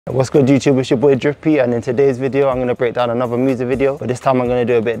What's good YouTube, it's your boy Drippy, and in today's video I'm going to break down another music video, but this time I'm going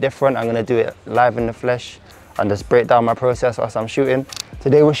to do a bit different. I'm going to do it live in the flesh and just break down my process whilst I'm shooting.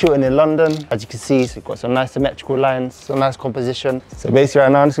 Today we're shooting in London. As you can see, so we've got some nice symmetrical lines, some nice composition. So basically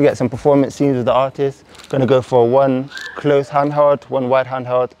right now I'm just going to get some performance scenes with the artist. Going to go for one close handheld, one wide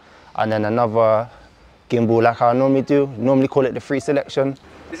handheld, and then another gimbal like I normally do. Normally call it the free selection.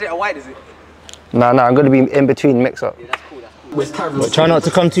 Is it a wide, is it? No, I'm going to be in between mix up. Yeah, that's cool, that's cool. But try not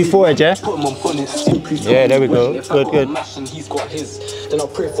to come too forward, yeah? Yeah, there we go. Good.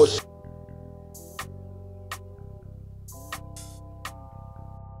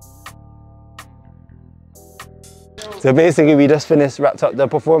 So basically we just wrapped up the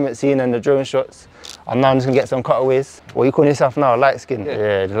performance scene and the drone shots. And now I'm just gonna get some cutaways. What you call yourself now, light skin?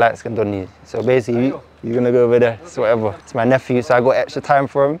 Yeah, the light skin don't need. So basically you're gonna go over there, it's whatever. It's my nephew, so I got extra time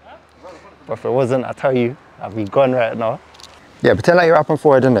for him. But if it wasn't, I tell you, I'd be gone right now. Yeah, pretend like you're rapping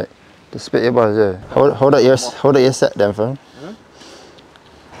forward, innit? Just spit your bars, yeah. Hold up your set then, fam.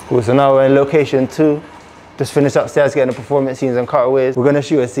 Cool, so now we're in location 2. Just finished upstairs getting the performance scenes and cutaways. We're gonna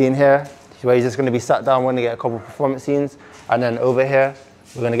shoot a scene here where you're just gonna be sat down, we're gonna get a couple performance scenes. And then over here,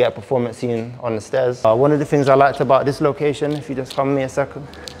 we're gonna get a performance scene on the stairs. One of the things I liked about this location, if you just come me a second,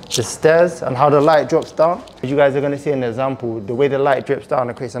 the stairs and how the light drops down. As you guys are gonna see in the example, the way the light drips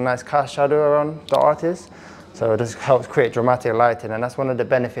down, it creates a nice cast shadow around the artist. So it just helps create dramatic lighting, and that's one of the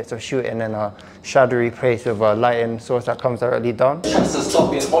benefits of shooting in a shadowy place with a lighting source that comes directly down.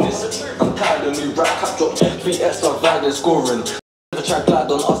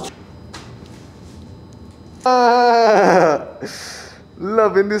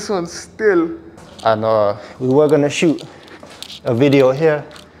 Loving this one still. And we were gonna shoot a video here,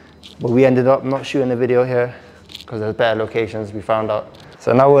 but we ended up not shooting a video here because there's better locations, we found out.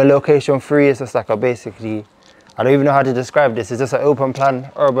 So now we're in location 3. It's just like a basically, I don't even know how to describe this. It's just an open plan,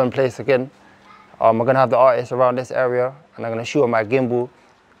 urban place again. We're gonna have the artists around this area, and I'm gonna shoot on my gimbal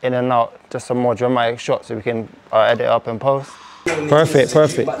in and out, just some more dramatic shots so we can edit up and post. Perfect. So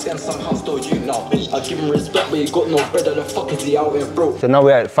now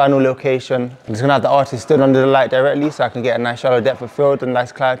we're at final location. I'm just gonna have the artist stood under the light directly so I can get a nice shallow depth of field and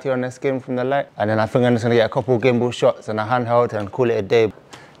nice clarity on their skin from the light. And then I think I'm just gonna get a couple gimbal shots and a handheld and call it a day.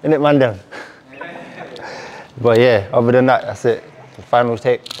 Innit, man, them? But yeah, other than that, that's it. The final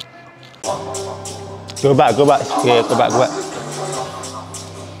take. Go back. Yeah, go back.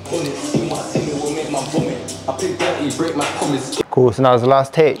 Cool, so now it's the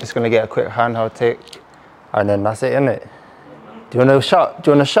last take. Just gonna get a quick handheld take. And then that's it, innit? Do you wanna shout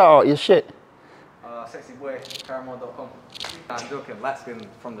out your shit? Sexyboy.caramel.com. I'm joking, light skin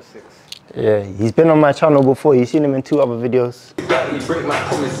from the 6. Yeah, he's been on my channel before. You've seen him in 2 other videos.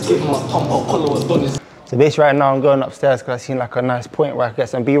 So basically right now I'm going upstairs because I've seen like a nice point where I can get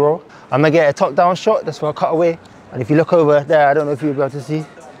some B-roll. I'm gonna get a top-down shot, that's for a cutaway. And if you look over there, I don't know if you'll be able to see,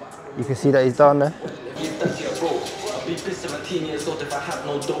 you can see that he's down there.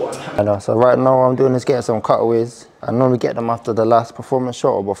 I know, so right now what I'm doing is getting some cutaways. I normally get them after the last performance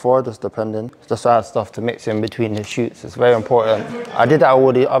shot or before, just depending. Just so I have stuff to mix in between the shoots, it's very important. I did that at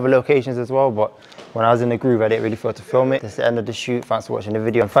all the other locations as well, but when I was in the groove, I didn't really feel to film it. This is the end of the shoot. Thanks for watching the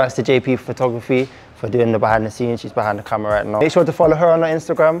video. And thanks to Jpxphotography for doing the behind the scenes. She's behind the camera right now. Make sure to follow her on her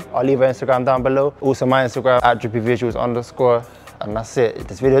Instagram. I'll leave her Instagram down below. Also my Instagram at drippyvisuals_. And that's it.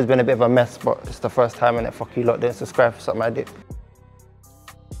 This video has been a bit of a mess, but it's the first time and fuck you lot, don't subscribe for something I did.